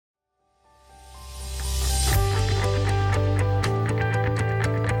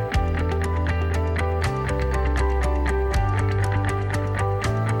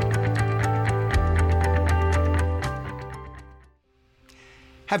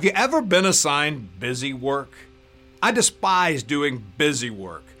Have you ever been assigned busy work? I despise doing busy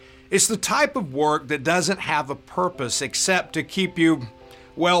work. It's the type of work that doesn't have a purpose except to keep you,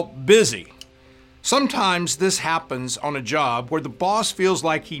 busy. Sometimes this happens on a job where the boss feels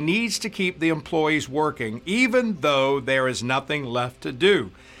like he needs to keep the employees working even though there is nothing left to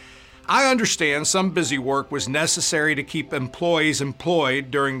do. I understand some busy work was necessary to keep employees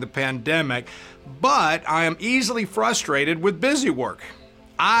employed during the pandemic, but I am easily frustrated with busy work.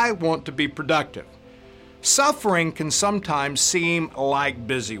 I want to be productive. Suffering can sometimes seem like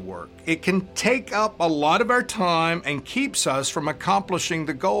busy work. It can take up a lot of our time and keeps us from accomplishing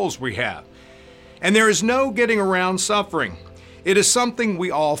the goals we have. And there is no getting around suffering. It is something we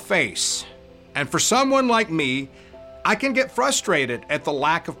all face. And for someone like me, I can get frustrated at the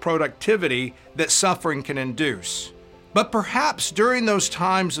lack of productivity that suffering can induce. But perhaps during those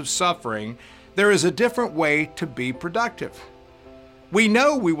times of suffering, there is a different way to be productive. We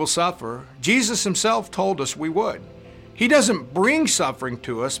know we will suffer. Jesus himself told us we would. He doesn't bring suffering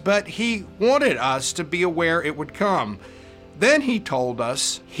to us, but he wanted us to be aware it would come. Then he told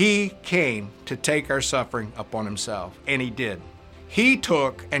us he came to take our suffering upon himself, and he did. He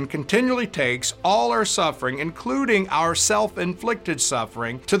took and continually takes all our suffering, including our self-inflicted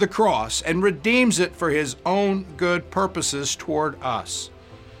suffering, to the cross and redeems it for his own good purposes toward us.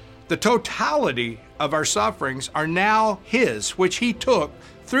 The totality of our sufferings are now his, which he took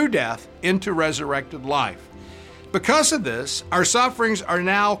through death into resurrected life. Because of this, our sufferings are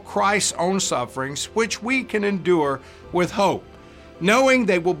now Christ's own sufferings, which we can endure with hope, knowing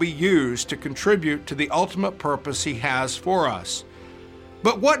they will be used to contribute to the ultimate purpose he has for us.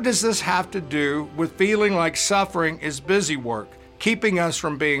 But what does this have to do with feeling like suffering is busy work, keeping us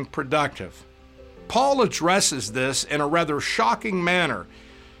from being productive? Paul addresses this in a rather shocking manner.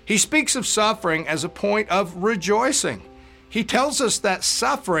 He speaks of suffering as a point of rejoicing. He tells us that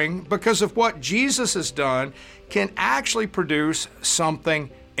suffering, because of what Jesus has done, can actually produce something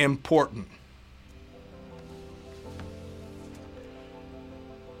important.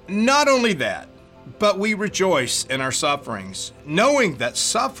 Not only that, but we rejoice in our sufferings, knowing that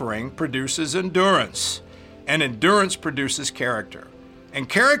suffering produces endurance, and endurance produces character, and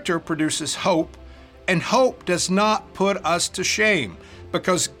character produces hope, and hope does not put us to shame,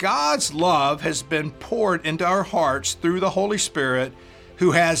 because God's love has been poured into our hearts through the Holy Spirit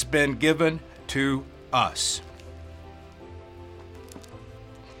who has been given to us.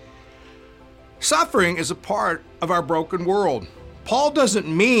 Suffering is a part of our broken world. Paul doesn't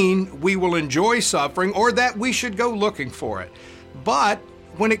mean we will enjoy suffering or that we should go looking for it. But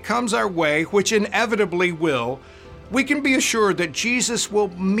when it comes our way, which inevitably will, we can be assured that Jesus will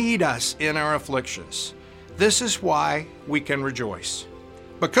meet us in our afflictions. This is why we can rejoice.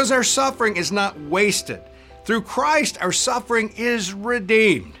 Because our suffering is not wasted. Through Christ, our suffering is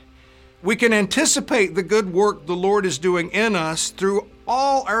redeemed. We can anticipate the good work the Lord is doing in us through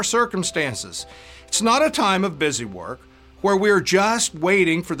all our circumstances. It's not a time of busy work where we are just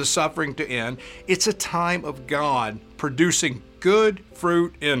waiting for the suffering to end. It's a time of God producing good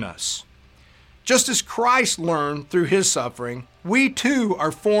fruit in us. Just as Christ learned through his suffering, we too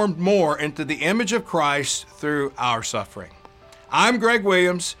are formed more into the image of Christ through our suffering. I'm Greg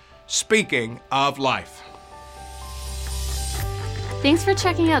Williams, speaking of life. Thanks for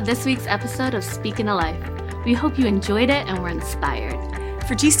checking out this week's episode of Speaking of Life. We hope you enjoyed it and were inspired.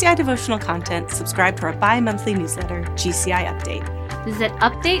 For GCI devotional content, subscribe to our bi-monthly newsletter, GCI Update. Visit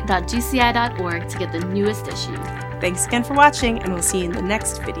update.gci.org to get the newest issue. Thanks again for watching, and we'll see you in the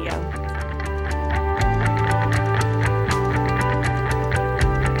next video.